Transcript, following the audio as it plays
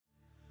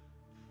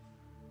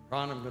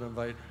Ron, I'm going to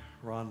invite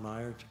Ron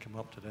Myer to come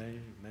up today.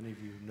 Many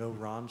of you know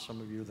Ron. Some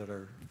of you that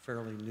are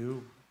fairly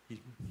new.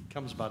 He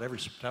comes about every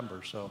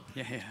September, so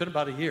It's been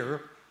about a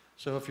year.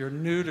 So if you're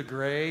new to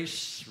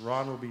Grace,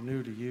 Ron will be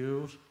new to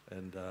you.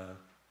 And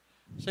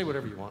say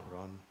whatever you want,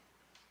 Ron.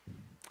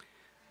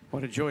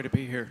 What a joy to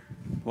be here.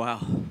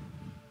 Wow.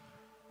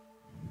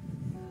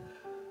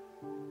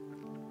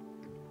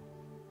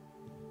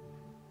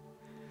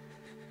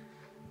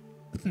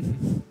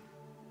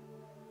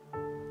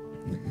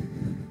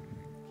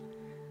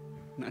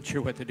 Not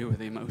sure what to do with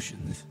the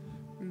emotions.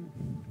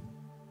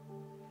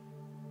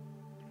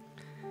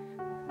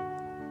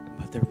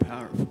 But they're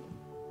powerful.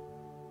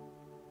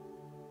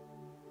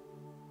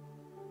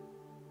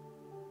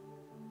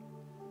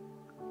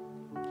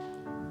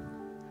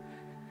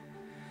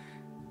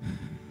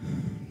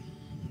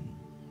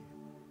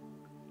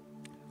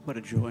 What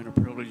a joy and a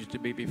privilege to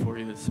be before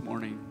you this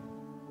morning.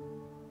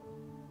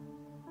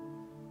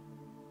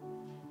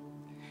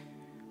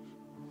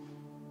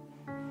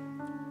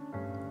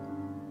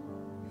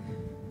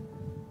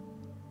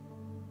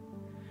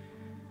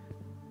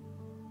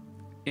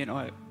 You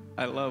know,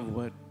 I love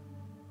what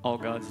all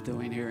God's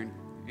doing here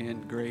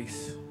in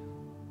Grace.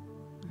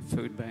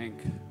 Food bank,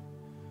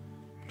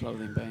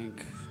 clothing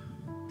bank,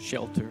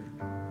 shelter,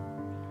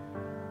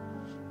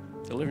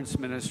 deliverance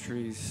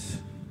ministries,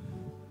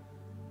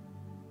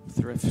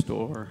 thrift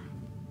store,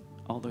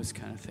 all those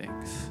kind of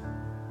things.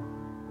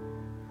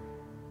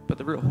 But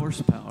the real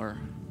horsepower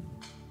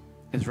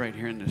is right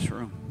here in this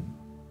room.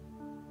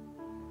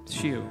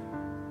 It's you,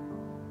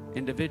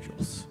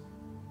 individuals,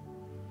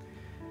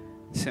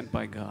 sent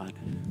by God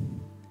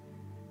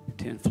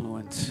to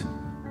influence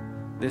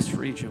this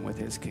region with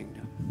his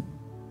kingdom.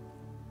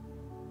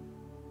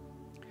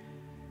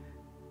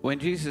 When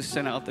Jesus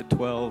sent out the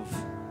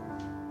 12,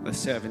 the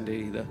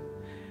 70, the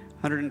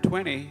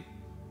 120,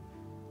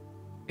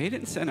 he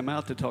didn't send them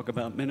out to talk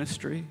about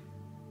ministry.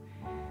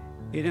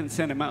 He didn't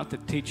send them out to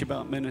teach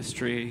about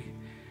ministry.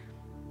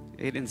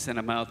 He didn't send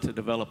them out to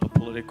develop a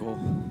political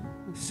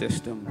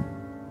system.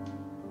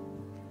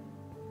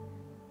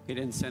 He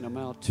didn't send them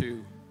out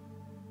to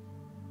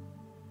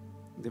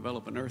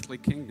develop an earthly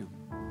kingdom.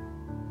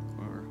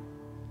 Or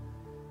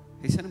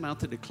he sent them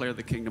out to declare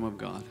the kingdom of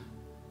God.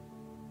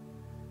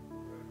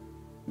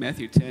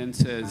 Matthew 10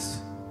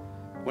 says,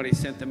 when he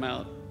sent them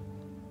out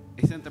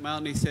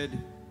and he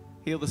said,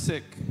 heal the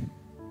sick,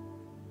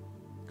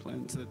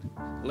 cleanse the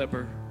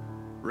leper,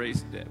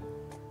 raise the dead.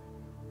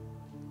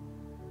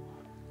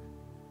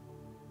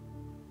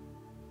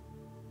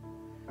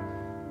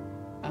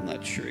 I'm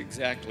not sure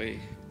exactly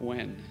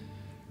when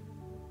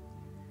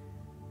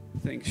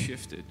things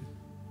shifted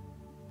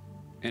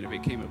and it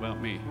became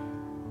about me.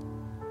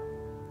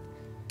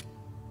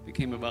 It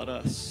became about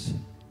us.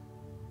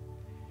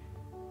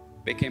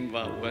 It became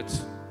about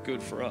what's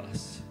good for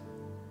us.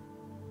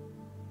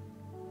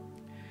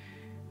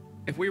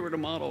 If we were to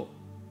model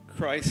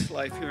Christ's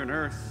life here on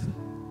earth,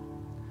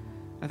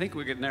 I think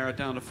we could narrow it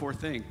down to 4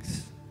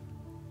 things.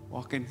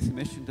 Walk in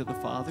submission to the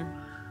Father,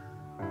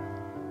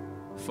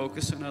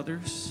 focus on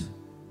others,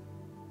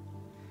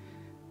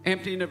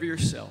 emptying of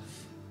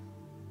yourself,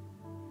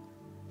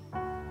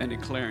 and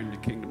declaring the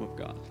kingdom of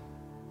God.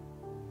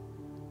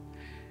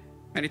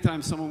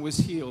 Anytime someone was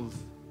healed,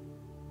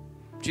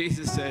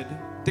 Jesus said,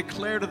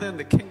 declare to them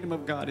the kingdom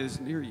of God is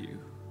near you.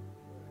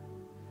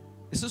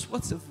 This is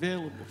what's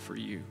available for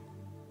you.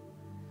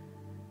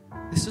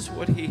 This is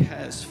what he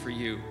has for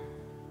you.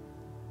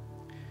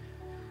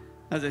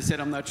 As I said,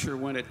 I'm not sure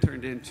when it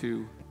turned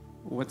into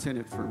what's in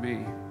it for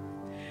me.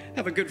 I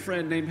have a good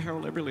friend named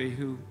Harold Eberly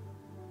who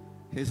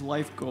his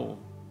life goal,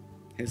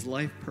 his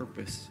life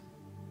purpose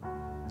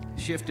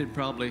shifted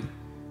probably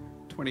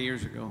 20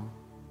 years ago.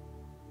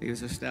 He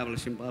was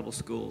establishing Bible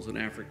schools in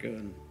Africa,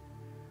 and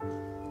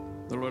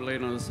the Lord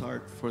laid on his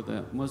heart for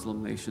the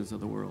Muslim nations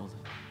of the world.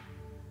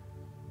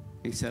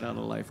 He set out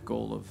a life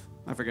goal of,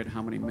 I forget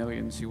how many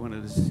millions he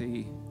wanted to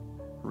see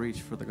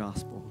reach for the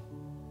gospel.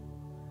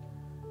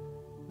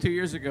 2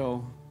 years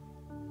ago,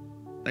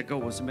 that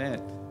goal was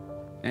met,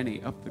 and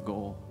he upped the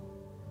goal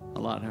a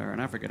lot higher,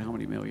 and I forget how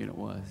many million it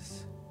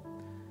was.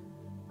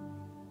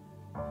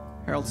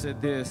 Harold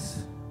said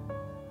this.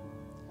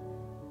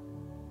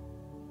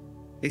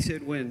 He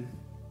said, when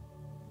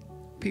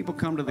people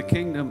come to the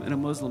kingdom in a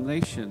Muslim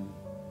nation,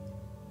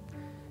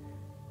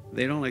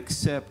 they don't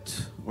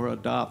accept or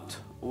adopt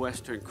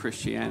Western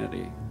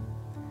Christianity.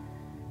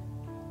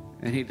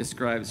 And he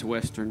describes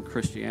Western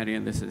Christianity,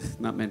 and this is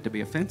not meant to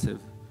be offensive,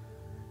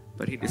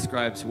 but he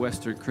describes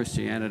Western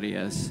Christianity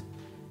as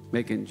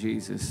making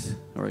Jesus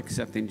or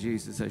accepting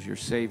Jesus as your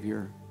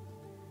Savior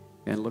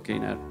and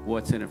looking at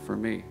what's in it for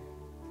me.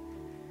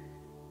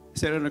 He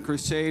said on a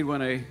crusade,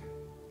 when a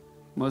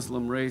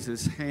Muslim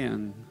raises his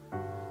hand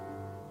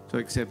to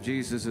accept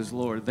Jesus as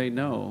Lord, they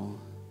know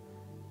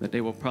that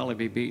they will probably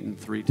be beaten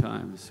 3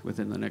 times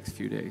within the next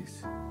few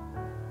days.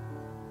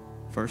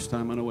 First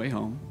time on the way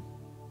home.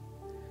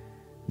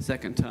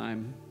 Second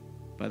time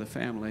by the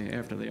family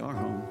after they are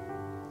home.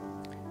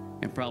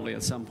 And probably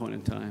at some point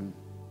in time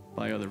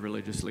by other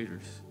religious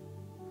leaders.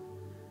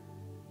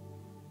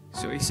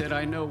 So he said,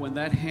 I know when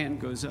that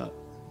hand goes up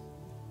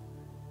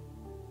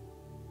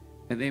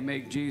and they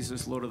make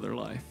Jesus Lord of their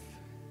life,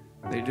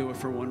 they do it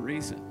for one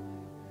reason.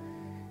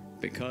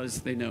 Because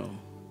they know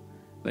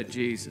that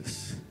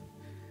Jesus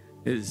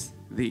is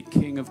the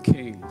King of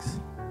Kings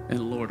and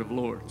Lord of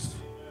Lords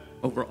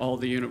over all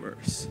the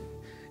universe.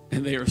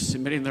 And they are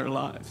submitting their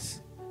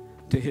lives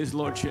to his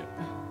lordship.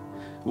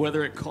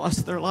 Whether it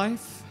costs their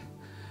life,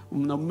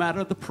 no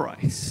matter the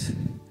price,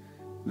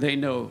 they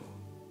know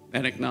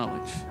and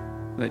acknowledge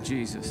that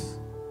Jesus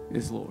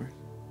is Lord.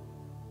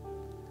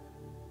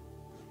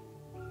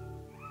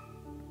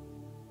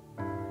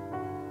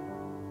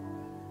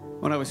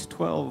 When I was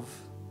 12,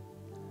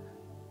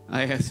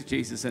 I asked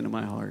Jesus into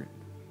my heart.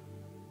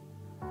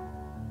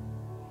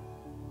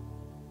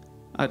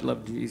 I'd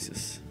loved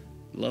Jesus.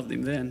 Loved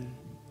him then.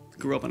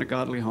 Grew up in a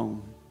godly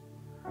home.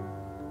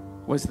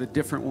 Was the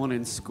different one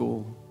in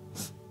school.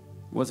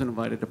 Wasn't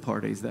invited to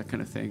parties, that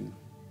kind of thing.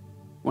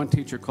 One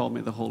teacher called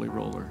me the Holy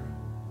Roller.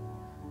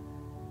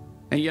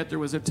 And yet there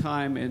was a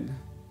time in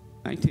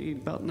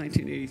about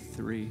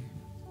 1983,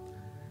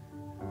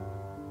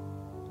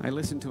 I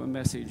listened to a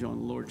message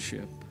on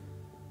lordship.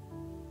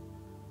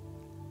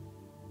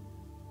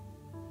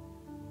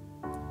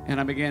 And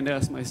I began to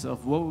ask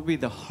myself, what would be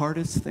the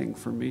hardest thing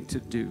for me to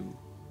do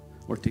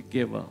or to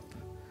give up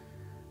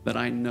that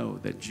I know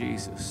that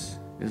Jesus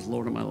is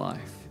Lord of my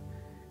life,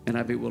 and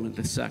I'd be willing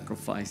to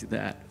sacrifice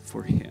that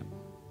for him?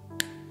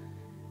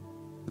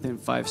 Within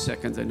 5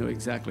 seconds, I knew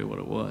exactly what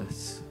it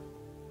was.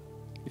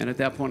 And at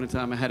that point in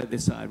time, I had to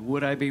decide,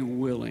 would I be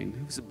willing?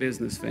 It was a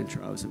business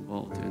venture I was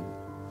involved in.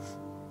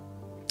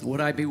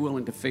 Would I be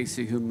willing to face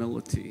the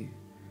humility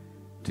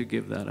to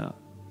give that up?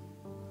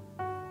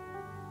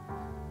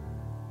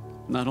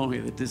 Not only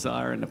the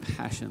desire and the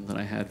passion that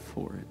I had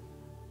for it.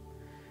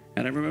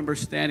 And I remember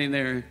standing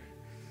there,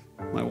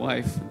 my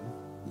wife,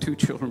 and 2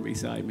 children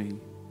beside me.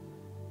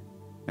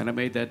 And I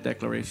made that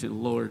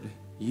declaration, Lord,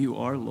 you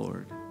are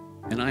Lord,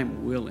 and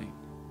I'm willing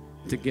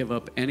to give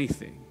up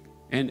anything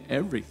and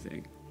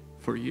everything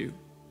for you.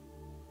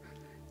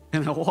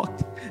 And I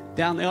walked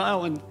down the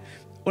aisle, and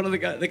one of the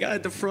guy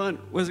at the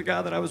front was a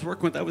guy that I was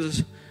working with. I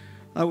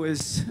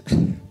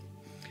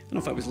don't know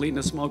if I was leading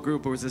a small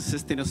group or was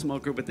assisting a small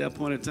group at that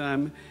point in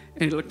time.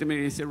 And he looked at me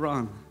and he said,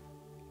 Ron,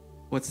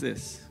 what's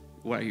this?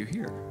 Why are you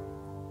here?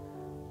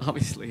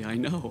 Obviously, I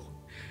know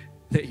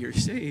that you're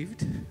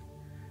saved.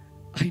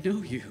 I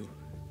know you.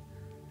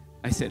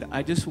 I said,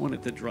 I just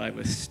wanted to drive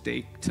a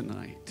stake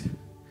tonight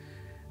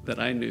that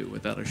I knew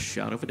without a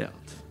shadow of a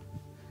doubt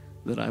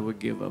that I would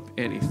give up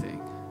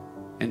anything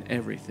and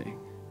everything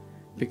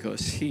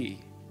because he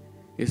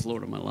is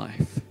Lord of my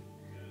life.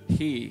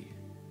 He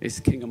is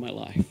King of my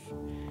life.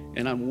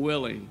 And I'm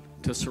willing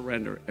to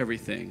surrender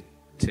everything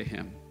to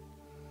him.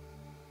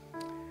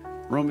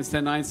 Romans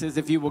 10:9 says,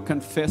 if you will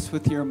confess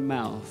with your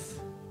mouth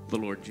the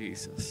Lord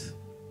Jesus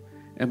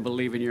and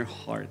believe in your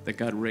heart that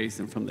God raised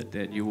him from the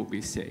dead, you will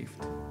be saved.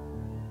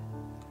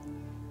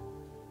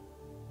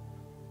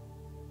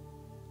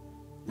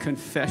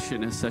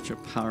 Confession is such a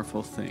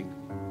powerful thing.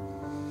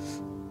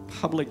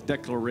 Public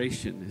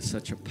declaration is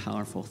such a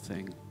powerful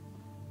thing.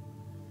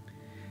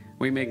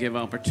 We may give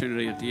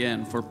opportunity at the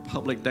end for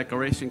public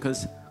declaration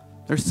because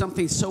there's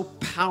something so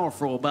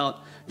powerful about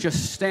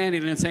just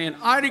standing and saying,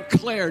 I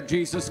declare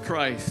Jesus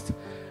Christ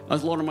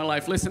as Lord of my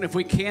life. Listen, if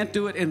we can't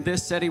do it in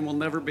this setting, we'll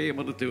never be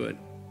able to do it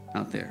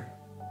out there.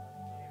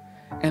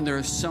 And there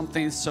is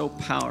something so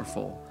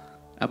powerful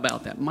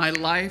about that. My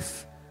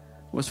life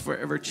was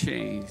forever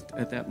changed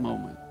at that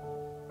moment.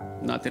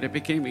 Not that it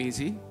became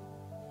easy.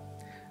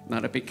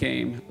 Not that it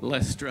became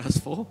less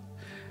stressful.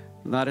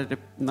 Not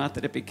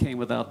that it became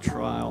without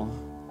trial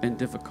and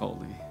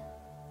difficulty.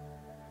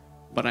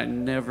 But I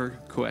never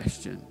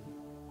questioned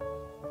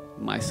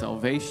my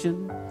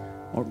salvation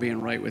or being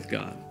right with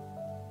God.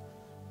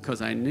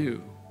 Because I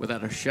knew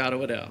without a shadow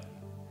of a doubt,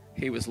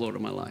 he was Lord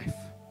of my life.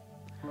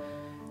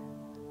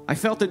 I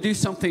felt to do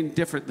something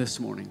different this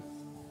morning.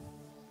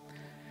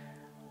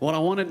 What I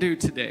want to do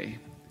today,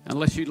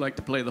 unless you'd like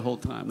to play the whole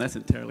time, that's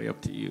entirely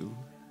up to you.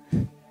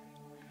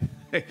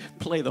 Hey,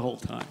 play the whole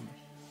time.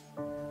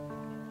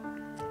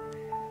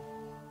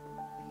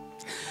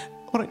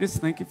 Lord, I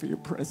just thank you for your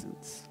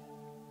presence.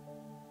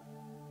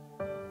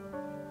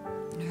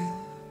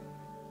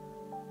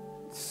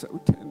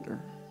 So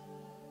tender.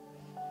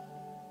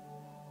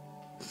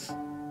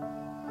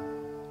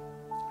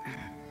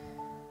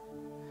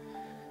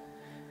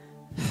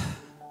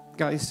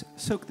 Guys,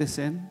 soak this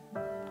in,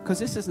 because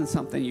this isn't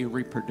something you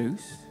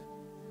reproduce.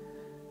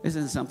 This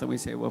isn't something we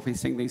say, well, if we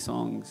sing these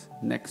songs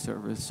next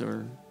service,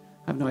 or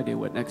I have no idea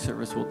what next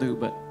service will do,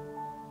 but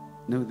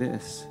know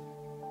this.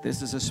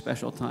 This is a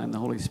special time the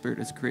Holy Spirit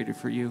has created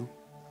for you.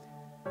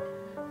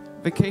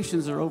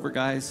 Vacations are over,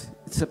 guys.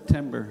 It's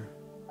September.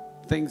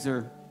 Things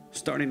are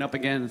starting up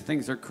again.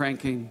 Things are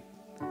cranking.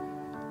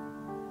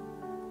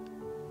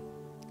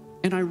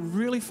 And I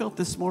really felt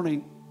this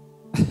morning,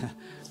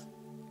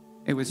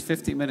 it was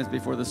 15 minutes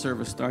before the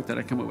service started that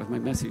I come up with my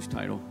message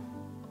title.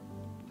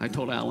 I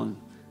told Alan,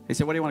 he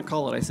said, what do you want to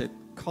call it? I said,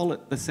 call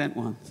it The Sent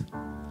Ones.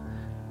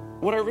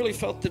 What I really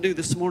felt to do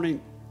this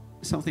morning,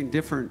 something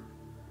different,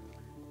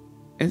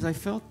 is I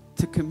felt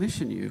to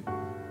commission you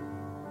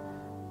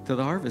to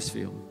the harvest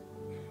field.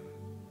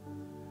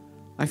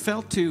 I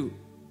felt to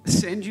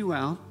send you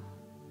out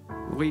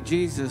the way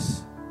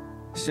Jesus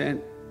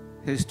sent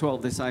his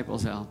 12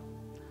 disciples out.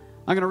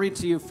 I'm going to read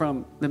to you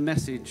from the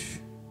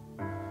Message.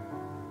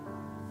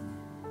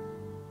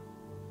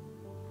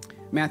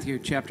 Matthew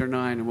chapter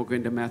 9, and we'll go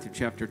into Matthew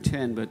chapter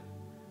 10, but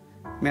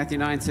Matthew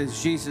 9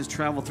 says, Jesus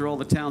traveled through all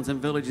the towns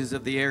and villages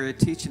of the area,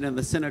 teaching in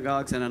the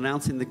synagogues and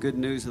announcing the good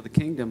news of the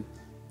kingdom.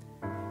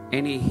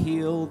 And he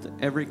healed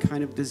every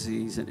kind of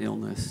disease and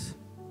illness.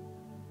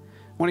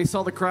 When he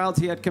saw the crowds,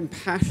 he had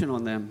compassion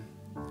on them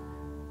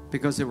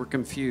because they were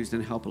confused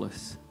and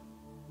helpless.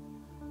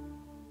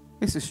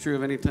 This is true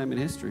of any time in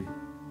history.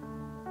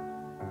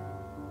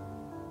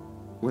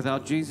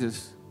 Without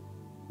Jesus,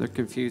 they're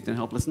confused and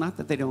helpless. Not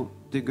that they don't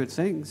do good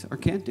things or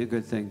can't do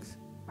good things,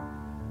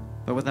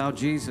 but without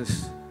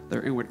Jesus,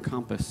 their inward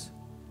compass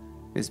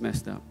is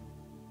messed up.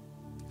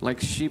 Like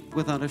sheep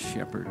without a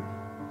shepherd.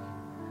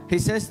 He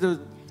says to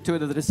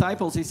the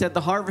disciples, he said,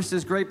 the harvest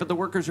is great, but the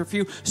workers are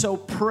few. So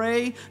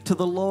pray to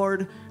the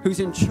Lord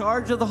who's in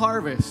charge of the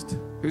harvest.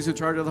 Who's in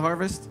charge of the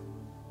harvest?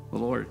 The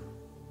Lord.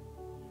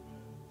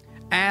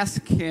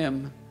 Ask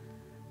him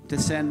to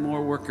send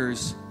more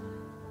workers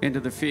into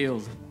the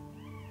field.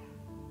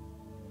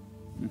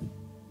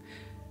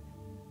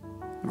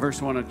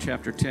 Verse 1 of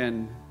chapter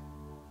 10,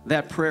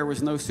 that prayer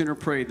was no sooner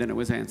prayed than it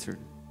was answered.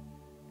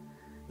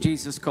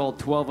 Jesus called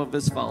 12 of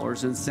his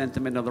followers and sent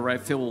them into the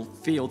right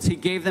fields. He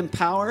gave them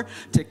power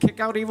to kick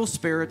out evil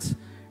spirits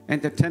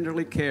and to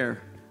tenderly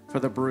care for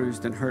the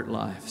bruised and hurt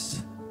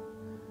lives.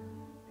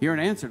 You're an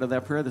answer to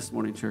that prayer this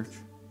morning, church.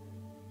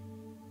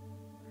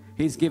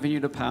 He's given you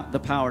the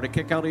power to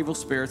kick out evil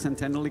spirits and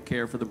tenderly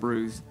care for the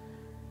bruised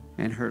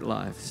and hurt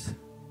lives.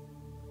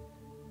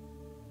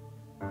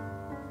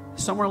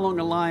 Somewhere along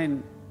the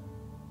line,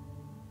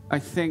 I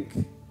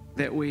think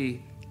that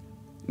we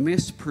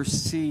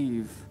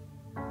misperceive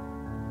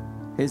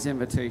his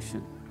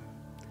invitation.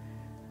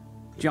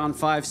 John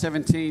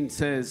 5:17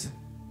 says,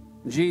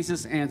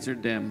 Jesus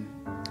answered them,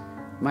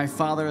 my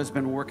Father has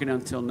been working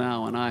until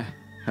now, and I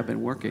have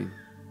been working.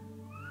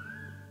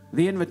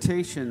 The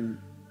invitation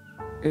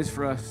is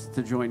for us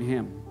to join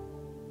him.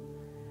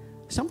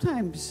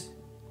 Sometimes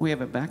we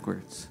have it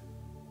backwards.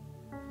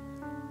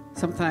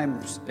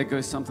 Sometimes it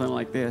goes something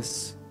like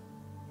this.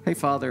 Hey,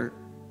 Father,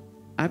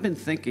 I've been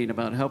thinking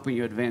about helping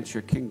you advance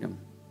your kingdom.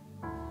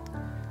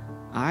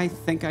 I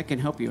think I can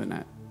help you in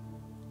that.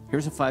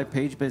 Here's a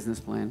 5-page business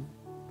plan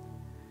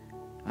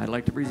I'd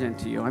like to present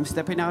to you. I'm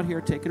stepping out here,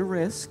 taking a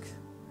risk.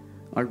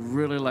 I'd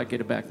really like you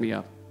to back me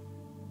up.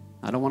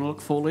 I don't want to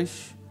look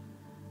foolish.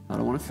 I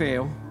don't want to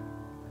fail.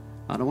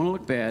 I don't want to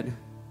look bad.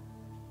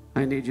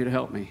 I need you to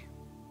help me.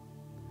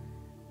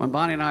 When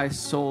Bonnie and I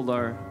sold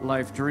our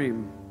life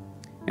dream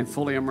and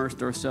fully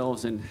immersed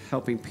ourselves in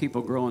helping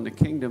people grow in the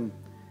kingdom,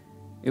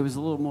 it was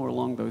a little more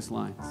along those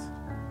lines.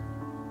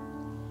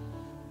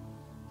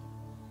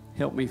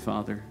 Help me,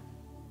 Father,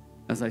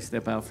 as I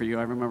step out for you.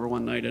 I remember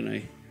one night in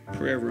a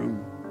prayer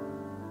room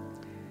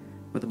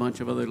with a bunch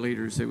of other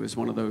leaders. It was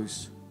one of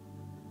those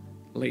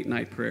late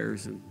night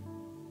prayers, and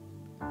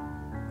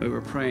we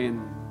were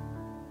praying,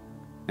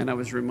 and I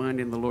was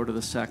reminding the Lord of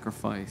the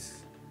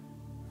sacrifice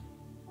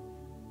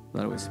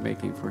that I was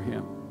making for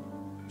him,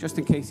 just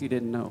in case he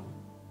didn't know,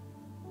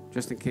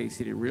 just in case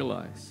he didn't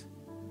realize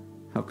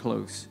how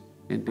close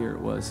and dear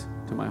it was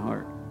to my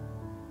heart.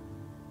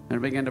 And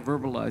I began to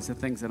verbalize the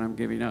things that I'm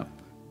giving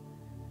up.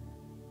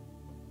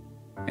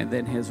 And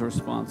then his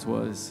response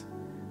was,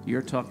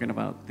 you're talking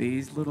about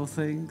these little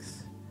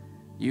things?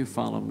 You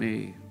follow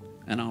me,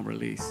 and I'll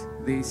release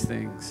these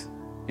things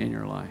in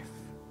your life.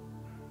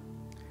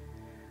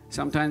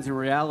 Sometimes in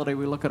reality,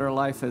 we look at our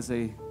life as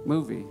a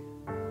movie.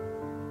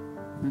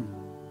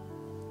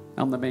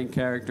 I'm the main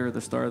character, the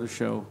star of the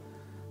show.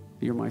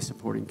 You're my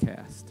supporting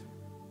cast.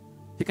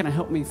 You're going to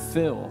help me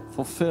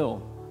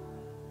fulfill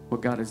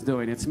what God is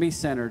doing. It's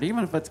me-centered.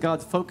 Even if it's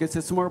God's focus,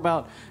 it's more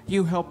about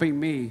you helping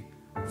me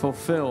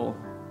fulfill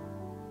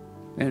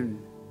and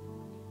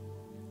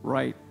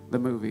write the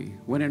movie.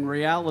 When in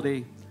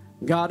reality,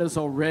 God is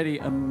already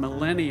a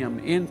millennium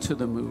into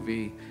the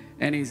movie,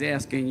 and he's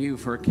asking you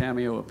for a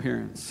cameo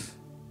appearance.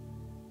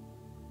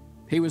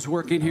 He was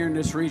working here in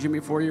this region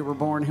before you were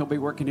born. He'll be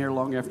working here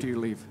long after you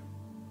leave.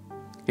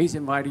 He's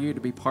invited you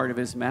to be part of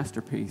his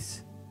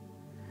masterpiece.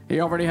 He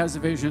already has a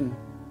vision.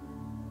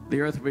 The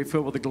earth will be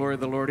filled with the glory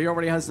of the Lord. He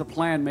already has the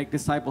plan, make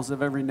disciples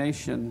of every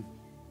nation.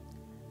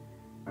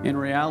 In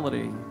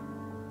reality,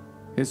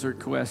 his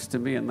request to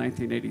me in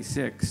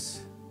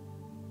 1986,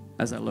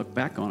 as I look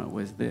back on it,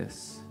 was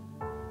this: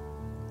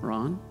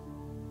 Ron,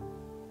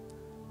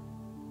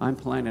 I'm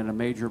planning a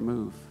major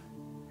move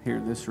here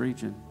in this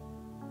region.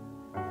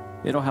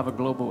 It'll have a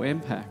global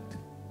impact.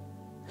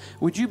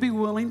 Would you be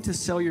willing to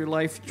sell your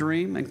life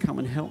dream and come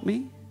and help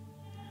me?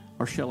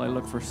 Or shall I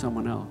look for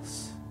someone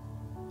else?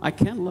 I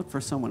can look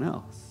for someone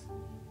else.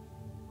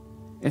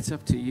 It's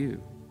up to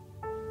you.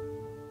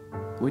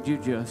 Would you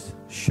just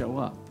show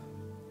up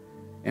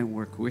and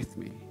work with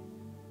me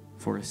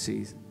for a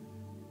season.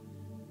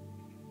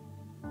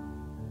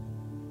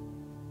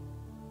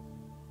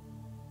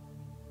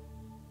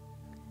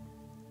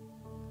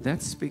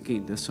 That's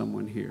speaking to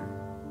someone here.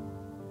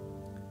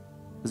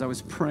 As I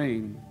was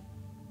praying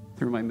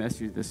through my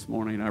message this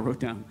morning, I wrote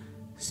down,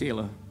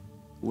 Selah,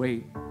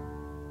 wait,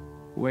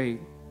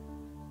 wait.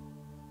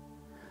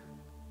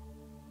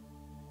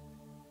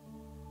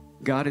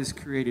 God is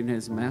creating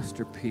his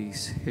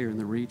masterpiece here in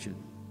the region.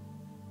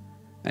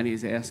 And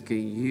he's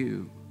asking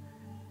you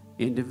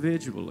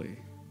individually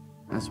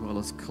as well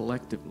as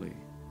collectively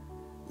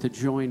to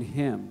join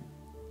him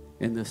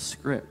in the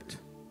script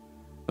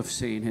of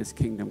seeing his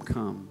kingdom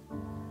come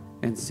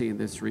and seeing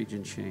this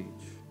region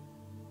change.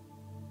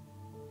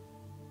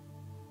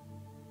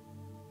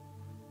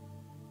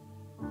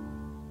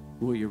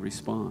 Will you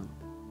respond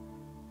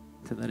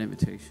to that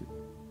invitation?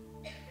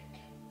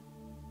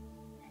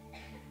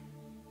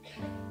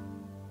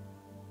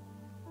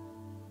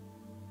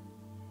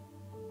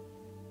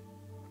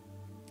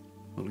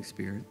 Holy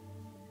Spirit.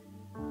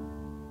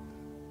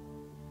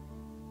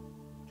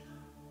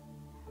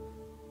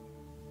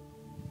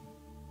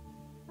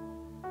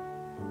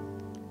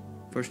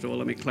 First of all,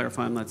 let me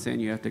clarify, I'm not saying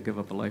you have to give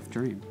up a life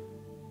dream.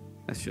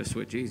 That's just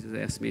what Jesus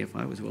asked me if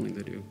I was willing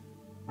to do.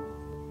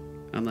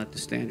 I'm not the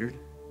standard.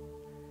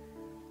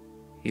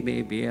 He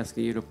may be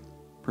asking you to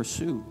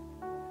pursue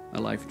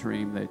a life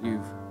dream that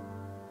you've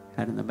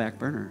had in the back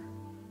burner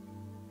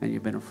and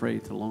you've been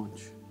afraid to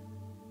launch.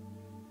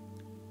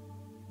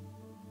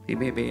 He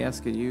may be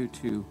asking you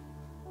to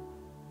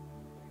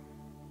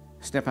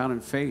step out in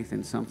faith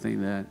in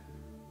something that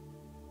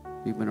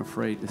you've been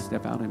afraid to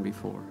step out in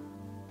before.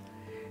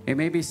 It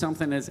may be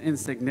something as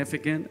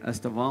insignificant as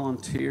to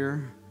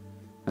volunteer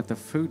at the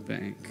food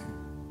bank.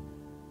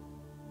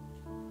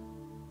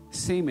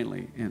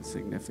 Seemingly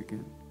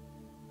insignificant.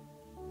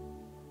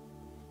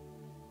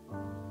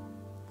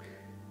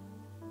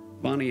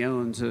 Bonnie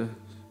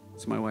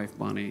it's my wife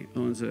Bonnie,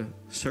 owns a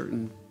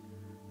certain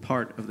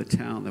part of the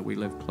town that we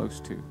live close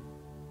to.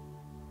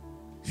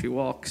 She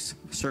walks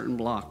certain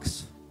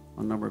blocks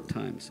a number of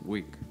times a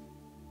week.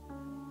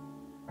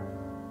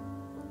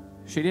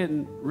 She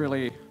didn't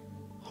really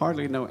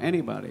hardly know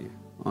anybody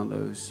on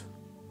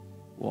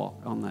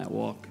that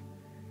walk.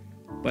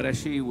 But as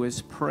she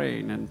was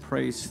praying and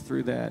prays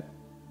through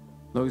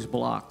those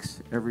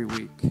blocks every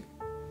week,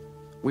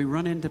 we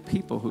run into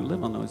people who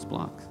live on those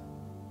blocks.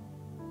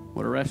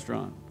 What a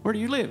restaurant. Where do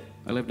you live?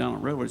 I live down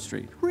on Railroad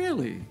Street.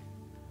 Really?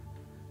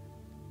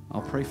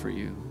 I'll pray for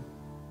you.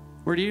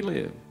 Where do you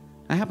live?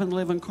 I happen to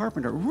live in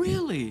Carpenter.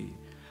 Really?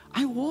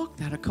 I walk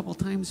that a couple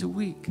times a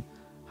week.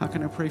 How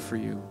can I pray for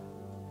you?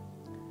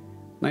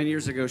 9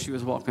 years ago, she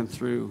was walking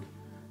through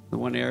the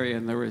one area,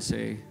 and there was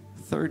a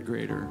third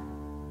grader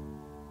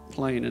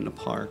playing in the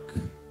park.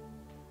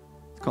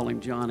 Let's call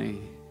him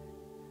Johnny.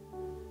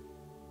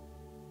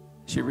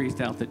 She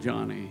reached out to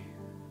Johnny,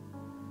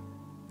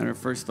 and her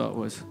first thought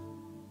was,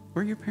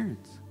 where are your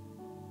parents?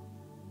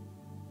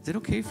 Is it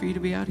okay for you to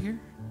be out here?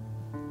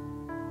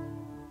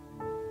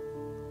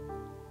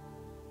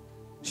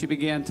 She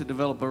began to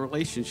develop a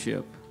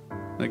relationship.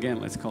 Again,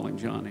 let's call him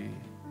Johnny.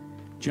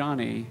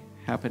 Johnny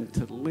happened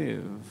to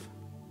live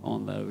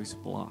on those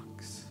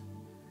blocks.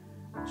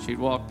 She'd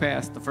walk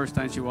past, the first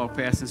time she walked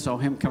past and saw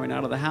him coming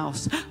out of the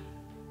house.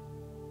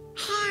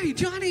 Hi,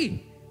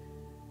 Johnny!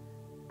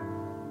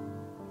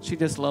 She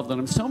just loved on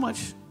him so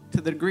much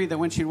to the degree that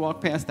when she'd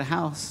walk past the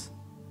house,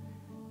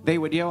 they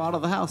would yell out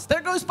of the house,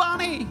 there goes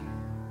Bonnie!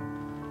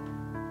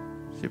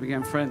 She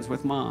became friends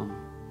with Mom,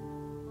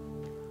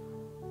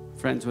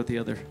 friends with the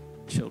other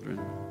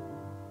children.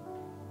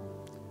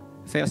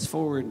 Fast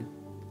forward,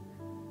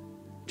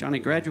 Johnny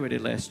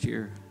graduated last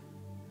year,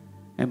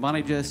 and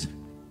Bonnie just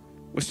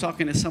was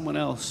talking to someone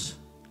else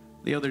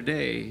the other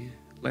day,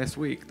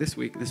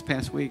 this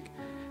past week,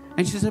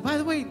 and she said, by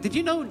the way, did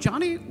you know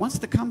Johnny wants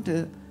to come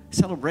to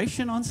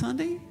celebration on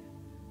Sunday?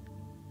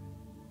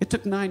 It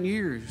took 9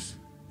 years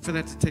for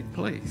that to take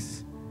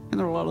place. And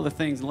there are a lot of other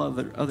things, a lot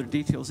of other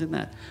details in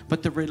that.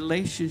 But the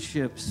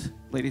relationships,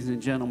 ladies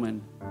and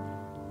gentlemen,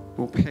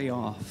 will pay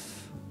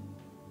off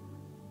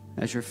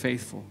as you're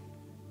faithful.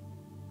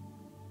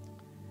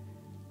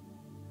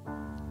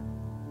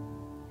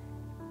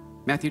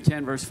 Matthew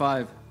 10, verse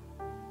 5.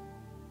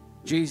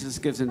 Jesus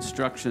gives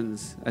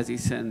instructions as he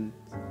sends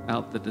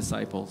out the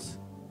disciples.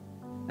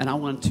 And I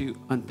want to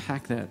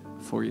unpack that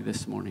for you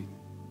this morning.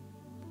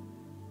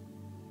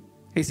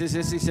 He says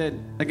this, he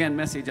said, again,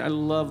 message, I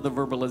love the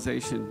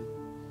verbalization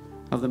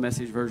of the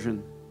Message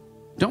version.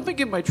 Don't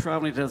begin by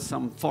traveling to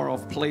some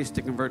far-off place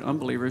to convert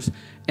unbelievers,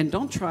 and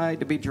don't try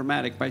to be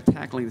dramatic by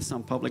tackling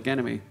some public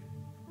enemy.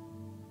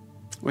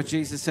 What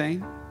Jesus is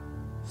saying?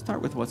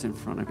 Start with what's in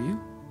front of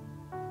you.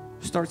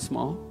 Start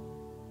small.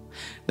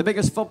 The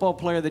biggest football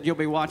player that you'll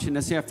be watching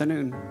this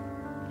afternoon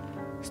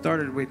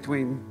started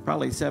between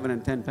probably 7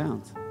 and 10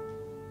 pounds.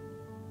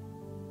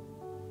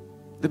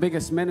 The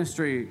biggest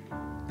ministry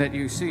that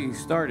you see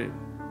started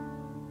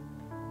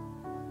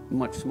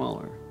much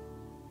smaller.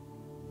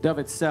 Dove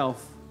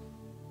itself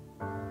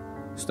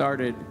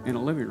started in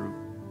a living room.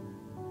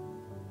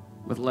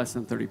 with less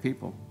than 30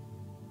 people.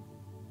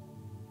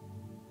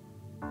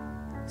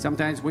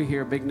 Sometimes we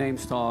hear big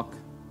names talk,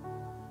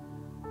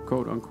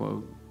 quote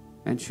unquote,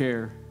 and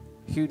share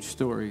huge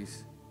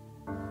stories,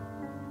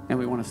 and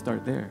we want to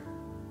start there.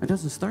 It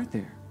doesn't start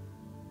there.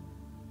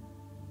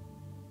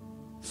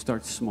 It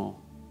starts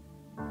small.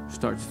 It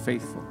starts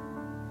faithful.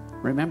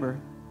 Remember,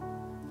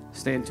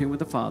 stay in tune with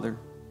the Father,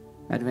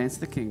 advance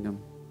the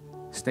kingdom,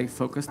 stay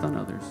focused on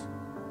others,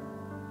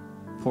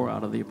 pour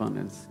out of the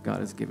abundance God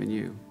has given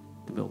you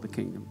to build the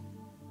kingdom.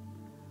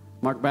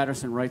 Mark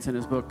Batterson writes in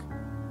his book,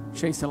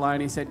 Chase the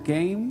Lion, he said,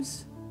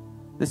 games,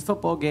 this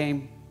football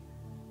game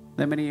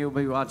that many of you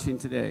will be watching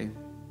today,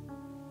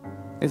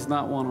 is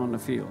not one on the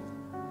field.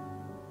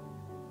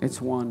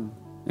 It's one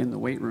in the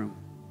weight room,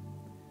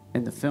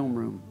 in the film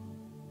room,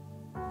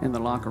 in the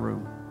locker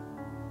room.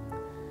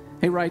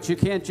 He writes, you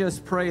can't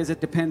just pray as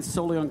it depends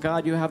solely on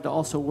God. You have to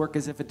also work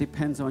as if it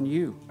depends on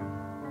you.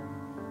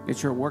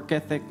 It's your work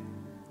ethic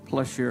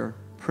plus your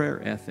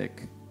prayer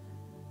ethic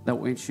that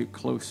will inch you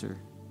closer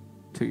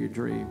to your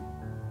dream.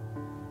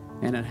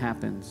 And it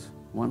happens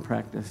one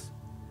practice,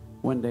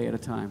 one day at a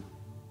time.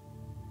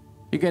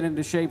 You get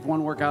into shape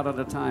one workout at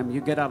a time.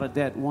 You get out of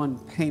debt one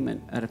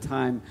payment at a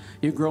time.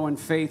 You grow in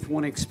faith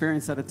one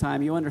experience at a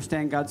time. You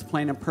understand God's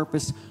plan and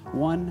purpose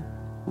one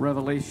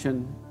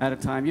revelation at a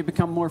time. You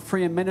become more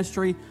free in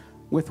ministry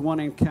with one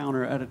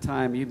encounter at a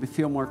time. You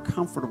feel more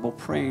comfortable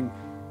praying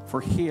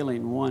for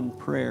healing one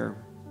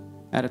prayer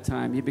at a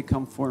time. You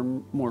become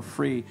more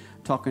free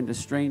talking to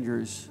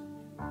strangers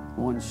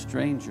one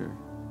stranger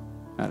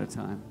at a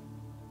time.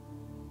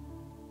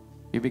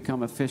 You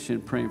become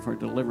efficient praying for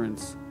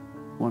deliverance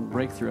one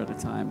breakthrough at a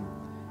time.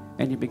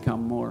 And you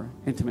become more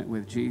intimate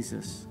with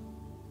Jesus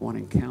one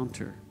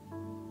encounter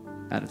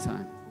at a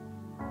time.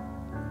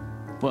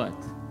 But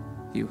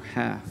you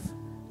have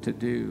to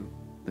do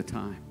the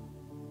time.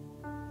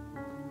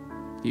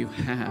 You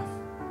have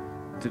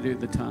to do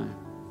the time.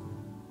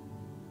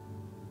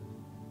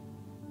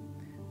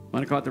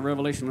 When I caught the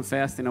revelation of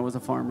fasting, I was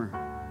a farmer,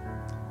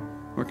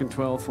 working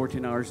 12,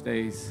 14 hours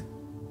days,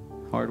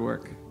 hard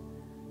work,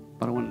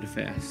 but I wanted to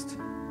fast.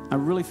 I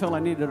really felt I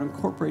needed to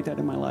incorporate that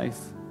in my life.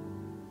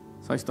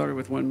 So I started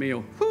with one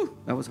meal. Whew,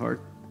 that was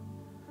hard.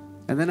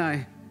 And then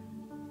I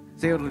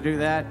was able to do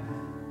that.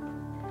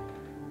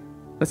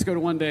 Let's go to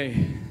one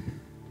day.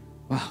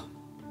 Wow,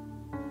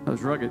 that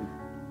was rugged.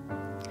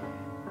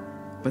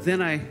 But then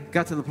I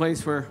got to the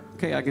place where,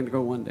 okay, I can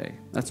go one day.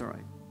 That's all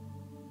right.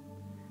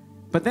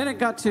 But then it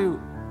got to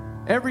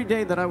every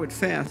day that I would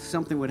fast,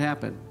 something would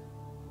happen.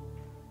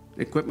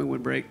 Equipment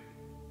would break.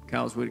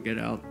 Cows would get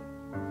out.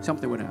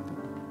 Something would happen.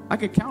 I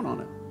could count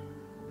on it.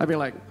 I'd be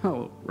like,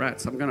 oh,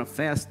 rats, I'm going to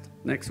fast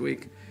next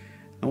week.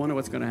 I wonder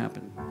what's going to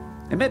happen.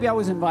 And maybe I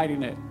was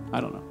inviting it.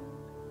 I don't know.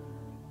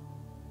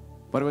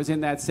 But it was in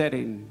that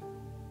setting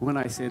when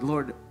I said,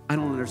 Lord, I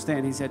don't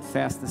understand. He said,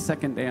 fast the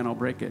second day and I'll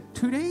break it.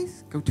 2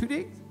 days? Go 2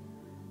 days?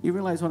 You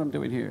realize what I'm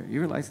doing here. You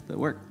realize the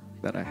work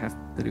that I have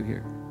to do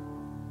here.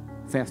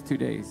 Fast 2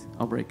 days.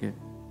 I'll break it.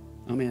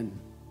 I'm in.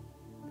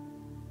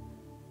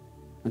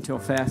 Until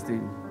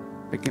fasting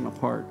became a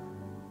part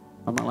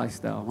of my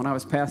lifestyle. When I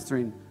was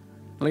pastoring,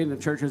 leading the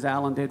church as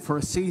Alan did, for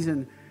a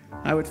season,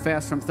 I would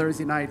fast from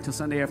Thursday night till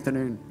Sunday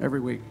afternoon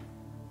every week.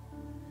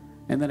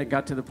 And then it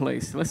got to the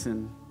place,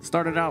 listen,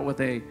 started out with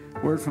a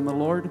word from the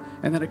Lord,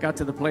 and then it got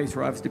to the place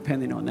where I was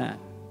depending on that.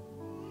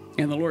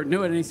 And the Lord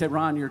knew it, and he said,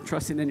 Ron, you're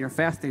trusting in your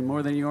fasting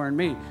more than you are in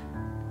me.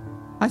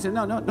 I said,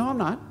 no, I'm not.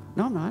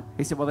 No, I'm not.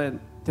 He said, well,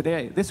 then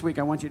this week,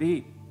 I want you to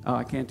eat. Oh,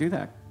 I can't do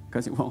that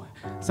because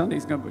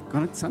Sunday's going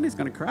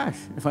to crash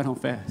if I don't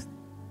fast.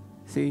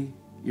 See,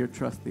 you're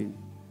trusting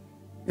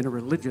in a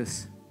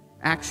religious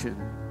action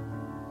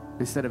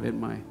instead of in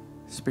my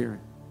spirit.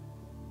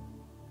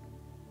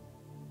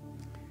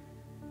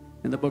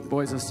 In the book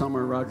Boys of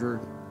Summer,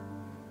 Roger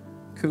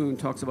Kuhn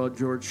talks about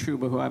George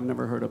Shuba, who I've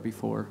never heard of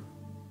before.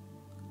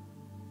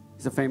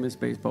 He's a famous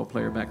baseball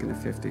player back in the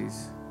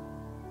 50s.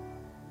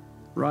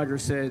 Roger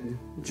said,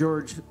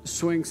 George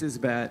swings his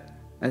bat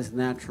as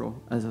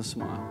natural as a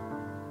smile.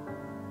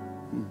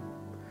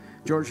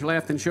 George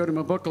laughed and showed him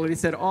a booklet. He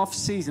said, off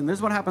season, this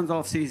is what happens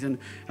off season.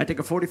 I take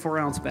a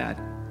 44-ounce bat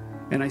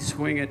and I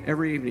swing it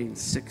every evening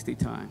 60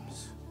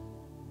 times.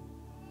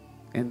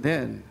 And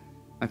then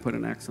I put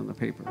an X on the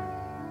paper.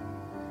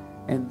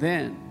 And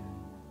then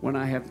when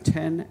I have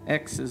 10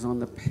 X's on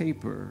the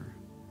paper,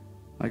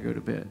 I go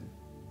to bed.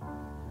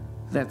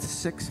 That's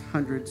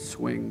 600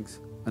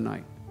 swings a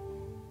night.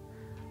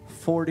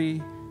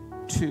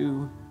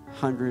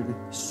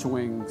 4,200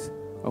 swings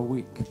a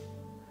week.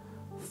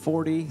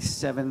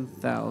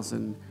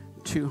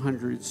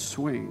 47,200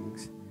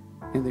 swings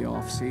in the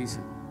off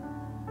season.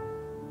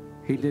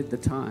 He did the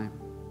time.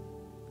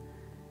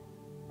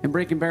 And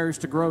breaking barriers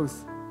to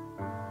growth,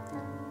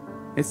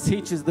 it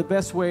teaches the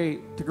best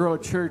way to grow a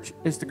church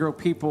is to grow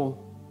people.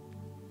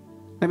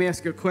 Let me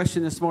ask you a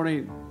question this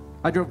morning.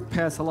 I drove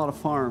past a lot of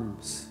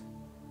farms.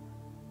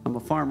 I'm a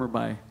farmer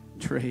by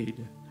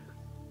trade.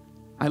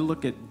 I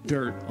look at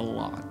dirt a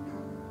lot.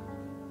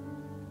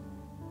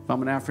 If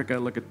I'm in Africa, I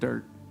look at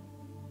dirt.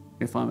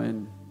 If I'm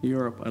in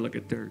Europe, I look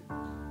at dirt.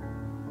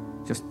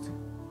 Just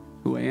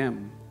who I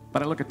am.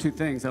 But I look at two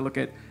things. I look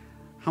at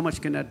how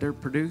much can that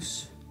dirt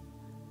produce,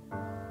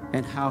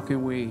 and how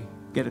can we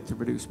get it to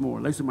produce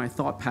more. Those are my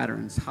thought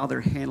patterns, how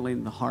they're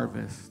handling the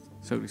harvest,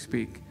 so to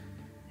speak.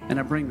 And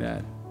I bring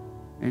that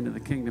into the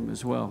kingdom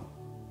as well.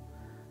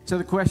 So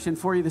the question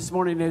for you this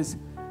morning is,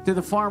 do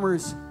the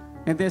farmers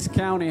in this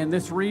county, in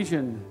this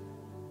region,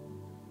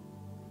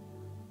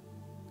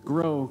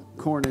 grow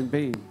corn and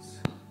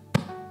beans?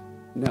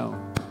 No,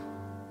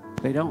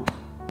 they don't.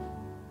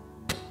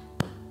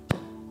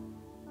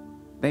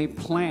 They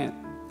plant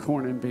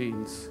corn and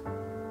beans.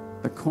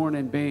 The corn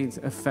and beans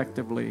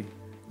effectively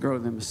grow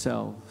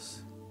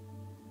themselves.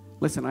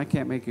 Listen, I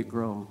can't make it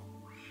grow,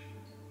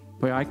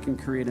 but I can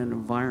create an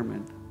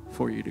environment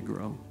for you to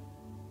grow.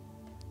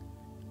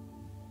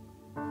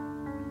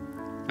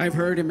 I've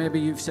heard, and maybe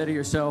you've said to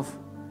yourself,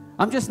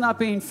 I'm just not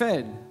being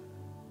fed.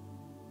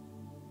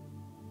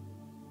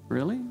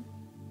 Really?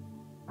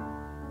 Do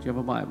you have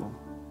a Bible?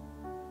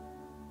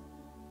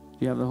 Do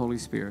you have the Holy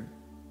Spirit?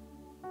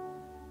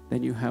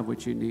 Then you have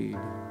what you need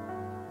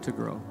to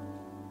grow.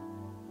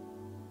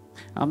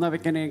 I'm not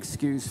making any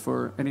excuse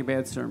for any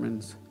bad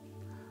sermons.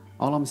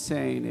 All I'm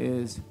saying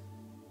is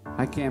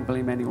I can't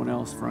blame anyone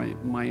else for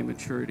my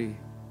immaturity.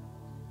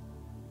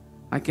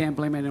 I can't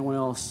blame anyone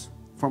else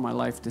for my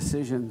life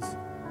decisions.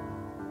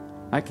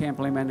 I can't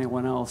blame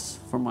anyone else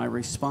for my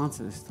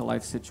responses to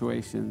life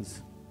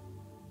situations.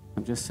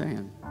 I'm just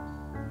saying.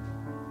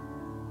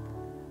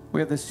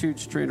 We have this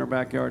huge tree in our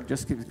backyard. It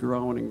just keeps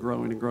growing and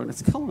growing and growing.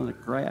 It's killing the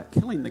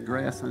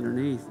grass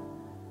underneath.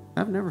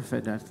 I've never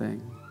fed that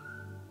thing.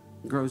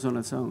 It grows on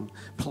its own.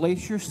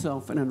 Place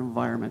yourself in an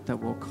environment that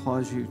will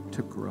cause you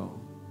to grow.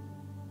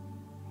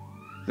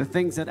 The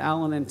things that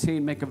Alan and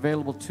Teen make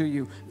available to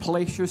you,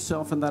 place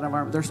yourself in that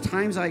environment. There's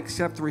times I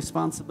accept the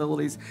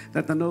responsibilities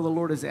that I know the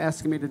Lord is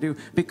asking me to do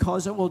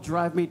because it will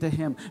drive me to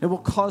Him. It will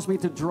cause me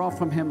to draw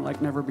from Him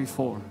like never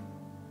before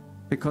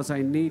because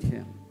I need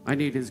Him. I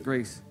need His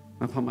grace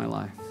upon my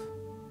life.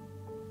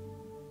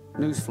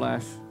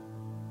 Newsflash.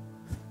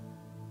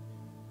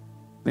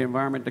 The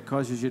environment that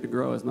causes you to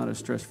grow is not a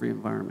stress-free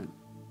environment.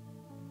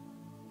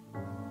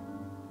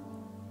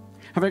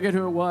 I forget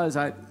who it was.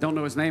 I don't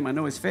know his name. I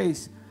know his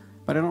face,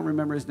 but I don't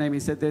remember his name. He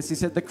said this. He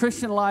said, the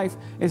Christian life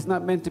is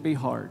not meant to be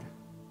hard.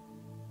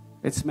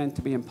 It's meant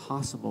to be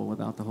impossible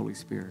without the Holy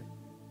Spirit.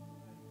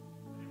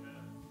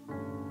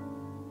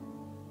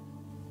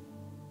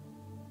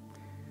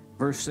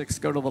 Verse 6,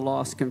 go to the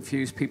lost,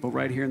 confused people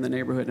right here in the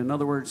neighborhood. In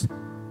other words,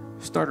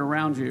 start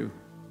around you.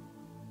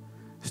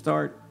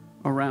 Start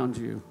around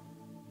you.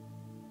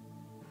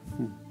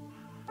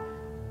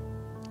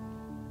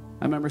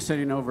 I remember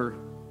sitting over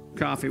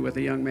coffee with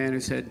a young man who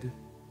said,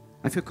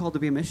 I feel called to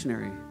be a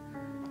missionary.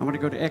 I want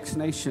to go to X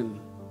nation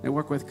and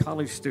work with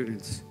college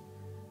students.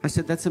 I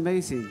said, that's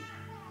amazing.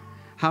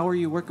 How are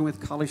you working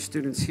with college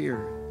students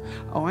here?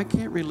 Oh, I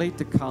can't relate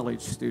to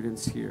college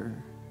students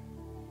here.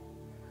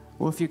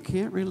 Well, if you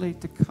can't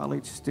relate to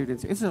college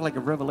students, it's like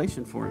a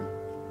revelation for him.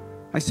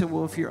 I said,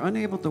 well, if you're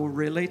unable to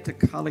relate to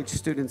college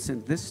students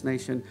in this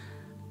nation,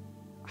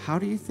 how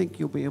do you think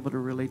you'll be able to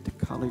relate to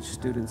college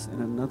students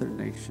in another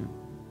nation?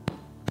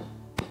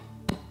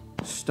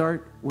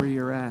 Start where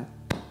you're at.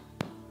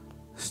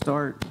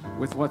 Start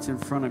with what's in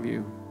front of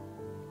you.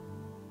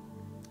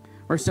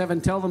 Verse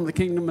 7, tell them the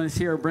kingdom is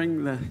here.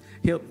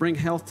 He'll bring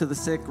health to the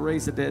sick,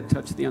 raise the dead,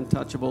 touch the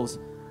untouchables.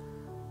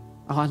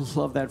 Oh, I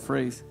love that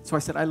phrase. So I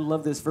said, I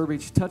love this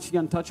verbiage, touch the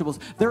untouchables.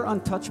 There are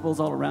untouchables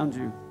all around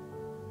you.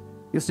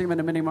 You'll see them in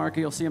the mini market.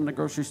 You'll see them in the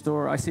grocery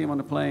store. I see them on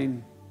the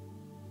plane.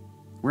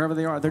 Wherever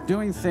they are, they're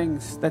doing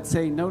things that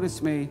say,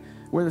 notice me,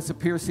 whether it's a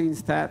piercing,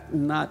 that,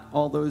 not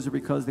all those are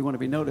because they want to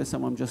be noticed.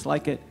 Some of them just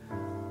like it.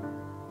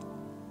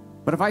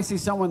 But if I see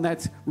someone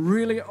that's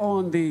really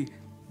on the,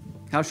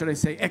 how should I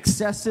say,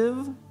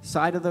 excessive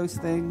side of those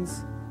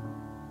things,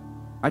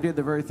 I do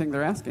the very thing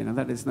they're asking, and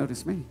that is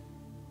notice me.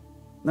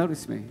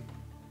 Notice me.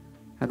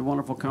 Had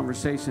wonderful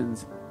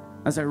conversations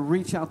as I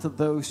reach out to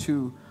those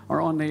who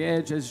are on the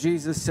edge, as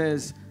Jesus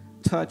says,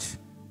 touch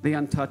the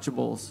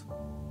untouchables.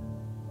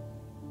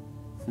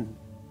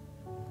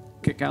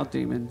 Kick out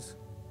demons.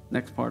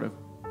 Next part of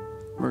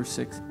verse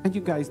 6. And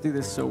you guys do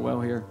this so well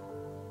here.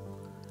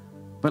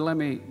 But let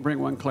me bring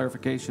one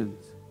clarification.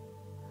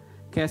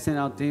 Casting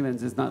out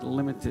demons is not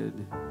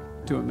limited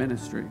to a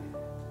ministry.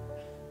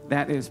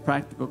 That is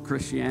practical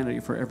Christianity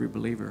for every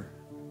believer.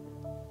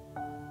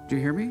 Do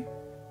you hear me?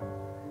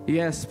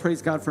 Yes,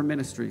 praise God for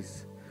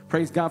ministries.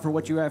 Praise God for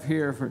what you have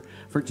here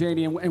for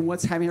Janie and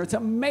what's happening here. It's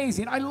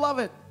amazing. I love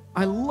it.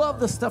 I love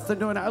the stuff they're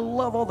doing. I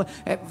love all the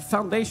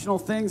foundational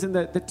things and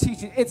the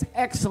teaching. It's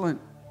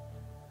excellent.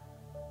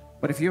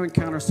 But if you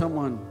encounter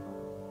someone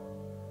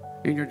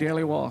in your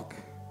daily walk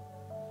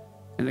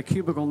in the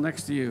cubicle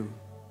next to you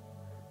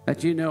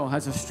that you know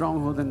has a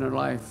stronghold in their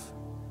life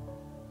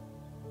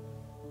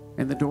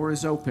and the door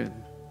is open,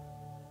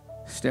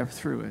 step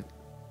through it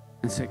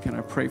and say, can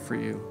I pray for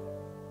you?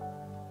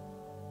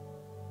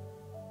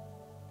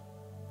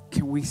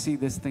 Can we see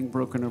this thing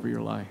broken over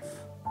your life?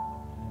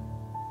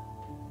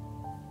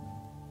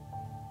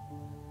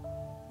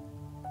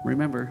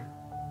 Remember,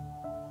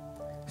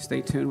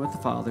 stay tuned with the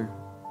Father.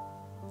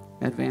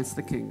 Advance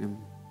the kingdom.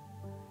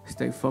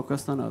 Stay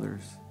focused on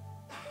others.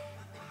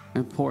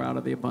 And pour out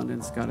of the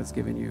abundance God has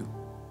given you.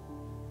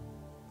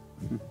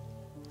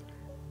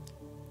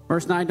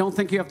 Verse 9, don't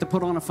think you have to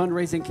put on a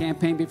fundraising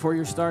campaign before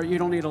you start. You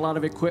don't need a lot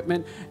of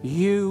equipment.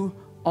 You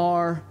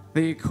are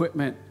the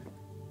equipment.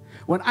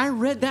 When I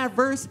read that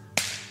verse,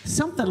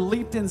 something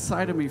leaped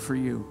inside of me for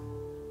you.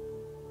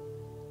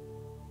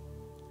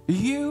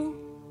 You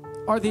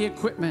are the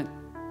equipment.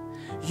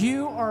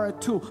 You are a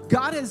tool.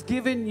 God has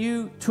given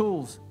you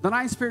tools. The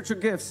 9 spiritual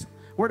gifts.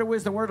 Word of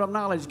wisdom, word of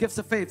knowledge, gifts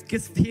of faith,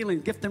 gifts of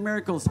healing, gift of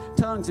miracles,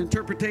 tongues,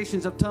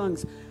 interpretations of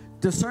tongues,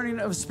 discerning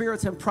of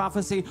spirits and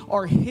prophecy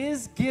are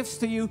His gifts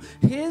to you,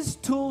 His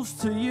tools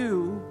to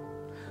you,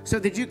 so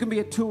that you can be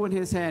a tool in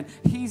His hand.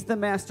 He's the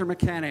master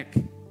mechanic,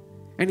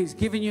 and He's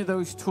giving you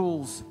those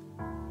tools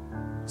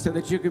so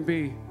that you can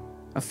be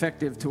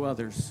effective to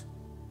others.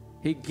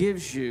 He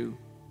gives you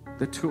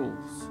the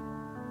tools.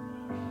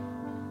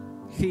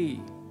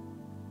 He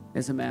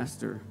is a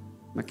master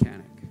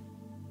mechanic.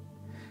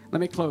 Let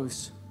me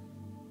close.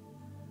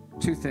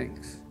 2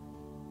 things.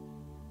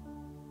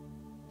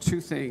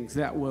 2 things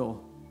that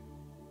will,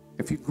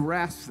 if you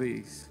grasp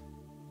these,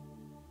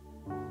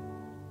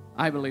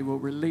 I believe will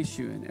release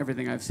you in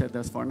everything I've said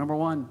thus far. Number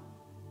 1,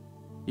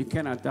 you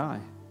cannot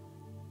die.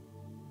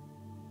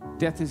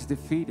 Death is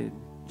defeated,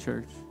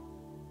 church.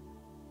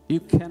 You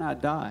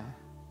cannot die.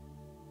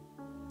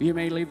 You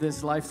may leave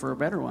this life for a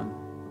better one,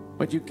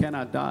 but you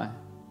cannot die.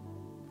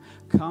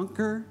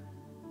 Conquer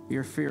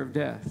your fear of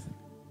death.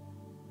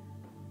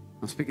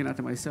 I'm speaking out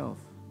to myself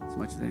as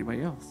much as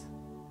anybody else.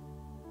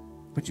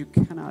 But you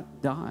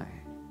cannot die.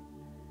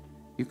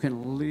 You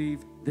can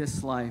leave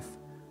this life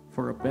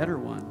for a better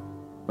one,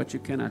 but you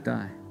cannot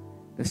die.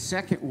 The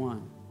second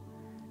one,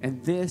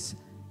 and this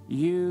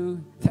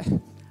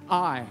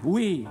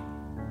we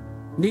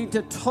need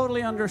to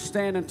totally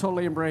understand and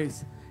totally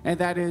embrace, and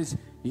that is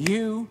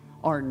you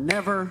are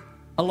never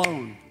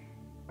alone.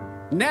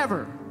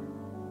 Never.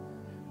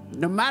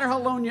 No matter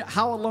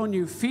how alone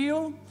you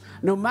feel,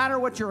 no matter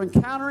what you're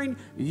encountering,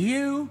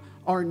 you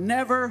are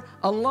never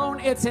alone.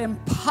 It's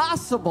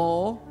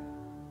impossible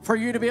for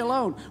you to be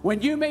alone.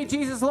 When you made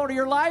Jesus Lord of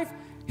your life,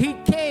 He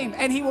came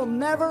and He will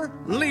never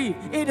leave.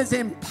 It is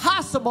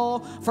impossible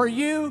for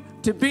you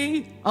to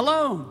be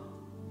alone.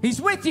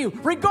 He's with you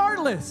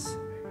regardless.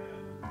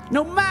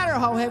 No matter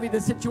how heavy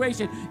the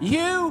situation,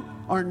 you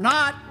are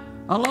not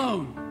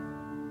alone.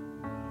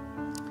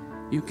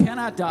 You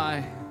cannot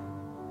die.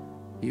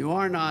 You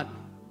are not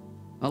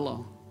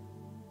alone.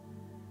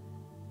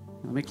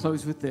 Let me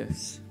close with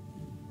this.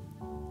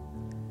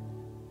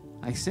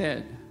 I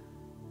said,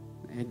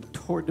 and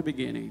toward the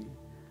beginning,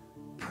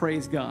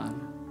 praise God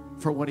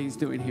for what He's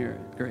doing here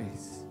at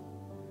Grace.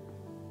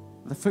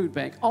 The food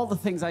bank, all the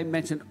things I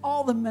mentioned,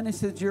 all the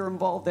ministries you're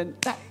involved in,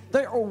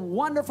 they are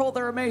wonderful,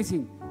 they're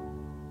amazing.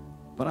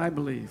 But I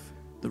believe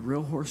the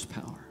real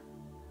horsepower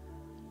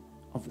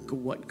of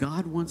what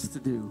God wants to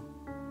do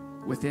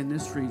within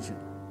this region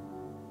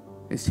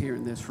is here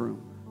in this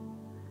room.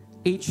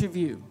 Each of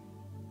you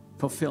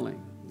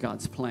fulfilling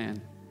God's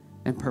plan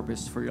and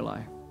purpose for your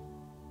life.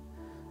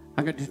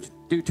 I'm going to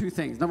do 2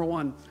 things. Number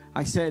 1,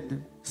 I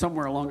said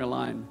somewhere along the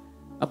line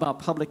about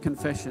public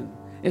confession.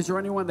 Is there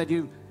anyone that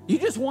you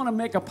just want to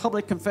make a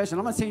public confession?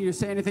 I'm not saying you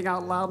say anything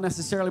out loud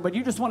necessarily, but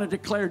you just want to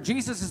declare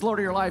Jesus is Lord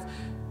of your life.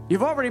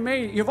 You've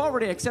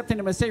already accepted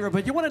Him as Savior,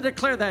 but you want to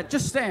declare that.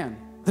 Just stand.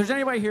 If there's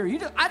anybody here,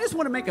 I just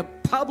want to make a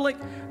public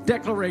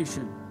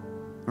declaration.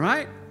 All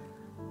right?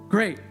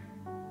 Great.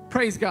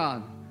 Praise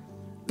God.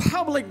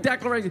 Public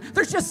declaration.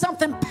 There's just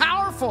something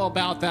powerful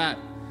about that.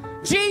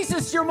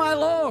 Jesus, you're my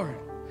Lord.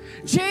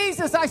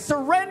 Jesus, I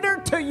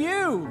surrender to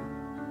you.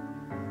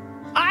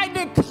 I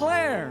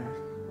declare,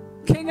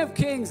 King of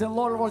Kings and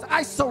Lord of Lords,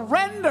 I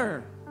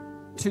surrender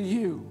to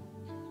you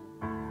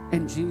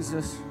in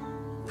Jesus'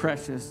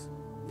 precious,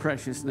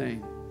 precious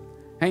name.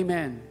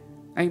 Amen.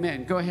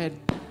 Amen. Go ahead.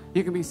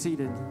 You can be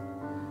seated.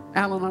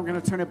 Alan, I'm going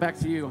to turn it back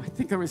to you. I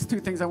think there was 2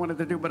 things I wanted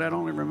to do, but I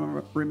don't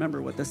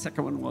remember what the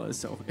second one was.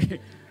 So,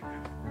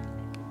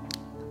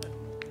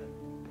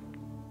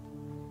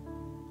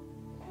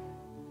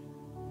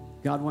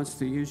 God wants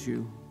to use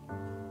you.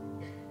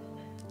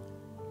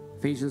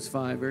 Ephesians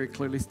 5 very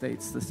clearly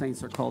states the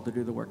saints are called to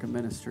do the work of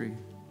ministry.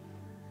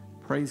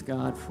 Praise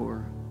God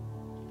for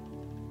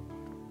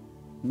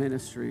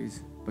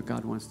ministries, but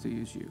God wants to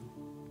use you.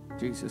 In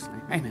Jesus'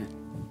 name, amen.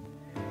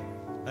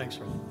 Thanks,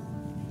 Ron.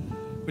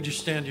 Would you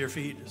stand to your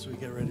feet as we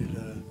get ready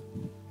to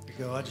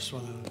go? I just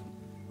want to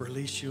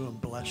release you and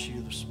bless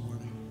you this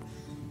morning.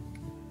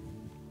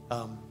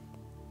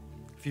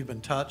 If you've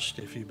been touched,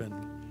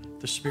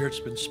 the Spirit's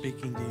been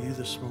speaking to you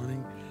this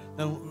morning,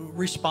 then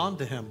respond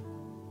to Him,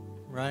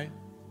 right?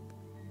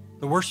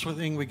 The worst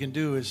thing we can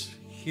do is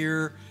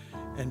hear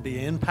and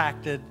be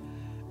impacted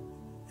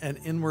and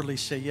inwardly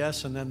say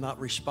yes and then not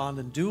respond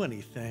and do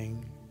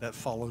anything that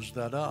follows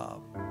that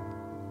up.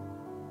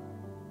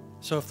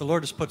 So if the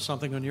Lord has put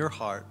something on your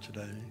heart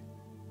today,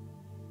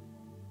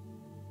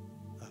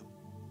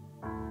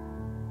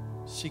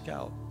 seek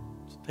out,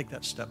 take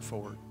that step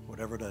forward,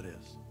 whatever that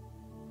is.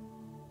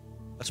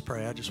 Let's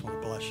pray. I just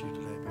want to bless you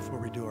today. Before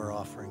we do our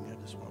offering,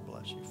 I just want to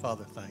bless you.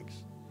 Father, thanks.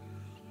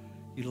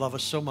 You love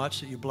us so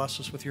much that you bless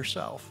us with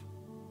yourself.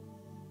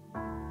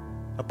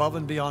 Above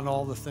and beyond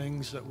all the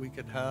things that we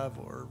could have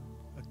or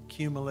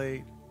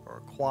accumulate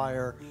or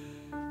acquire,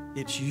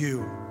 it's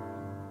you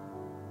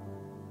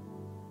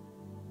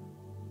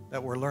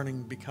that we're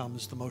learning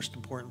becomes the most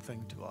important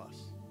thing to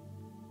us.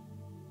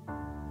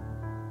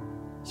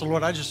 So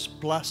Lord, I just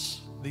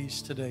bless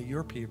these today,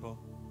 your people,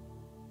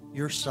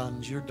 your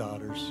sons, your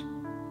daughters.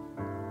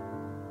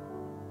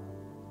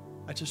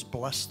 I just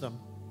bless them,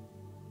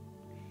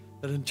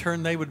 that in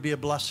turn they would be a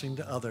blessing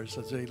to others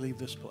as they leave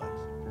this place.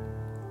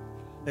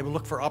 They would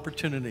look for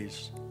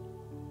opportunities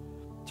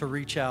to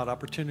reach out,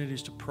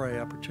 opportunities to pray,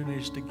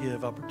 opportunities to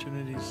give,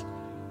 opportunities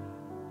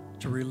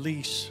to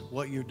release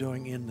what you're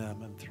doing in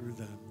them and through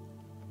them,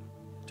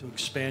 to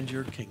expand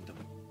your kingdom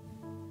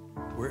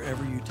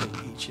wherever you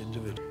take each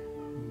individual.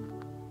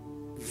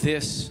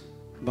 This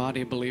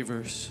body of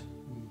believers,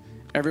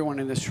 everyone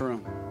in this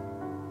room,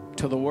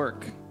 to the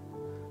work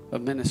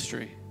of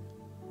ministry.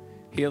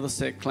 Heal the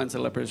sick, cleanse the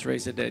lepers,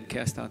 raise the dead,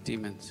 cast out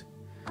demons.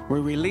 We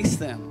release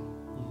them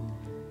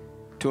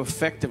to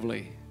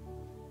effectively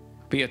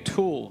be a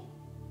tool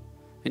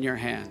in your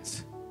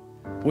hands.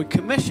 We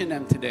commission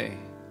them today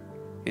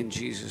in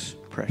Jesus'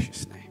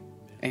 precious name.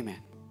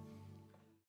 Amen.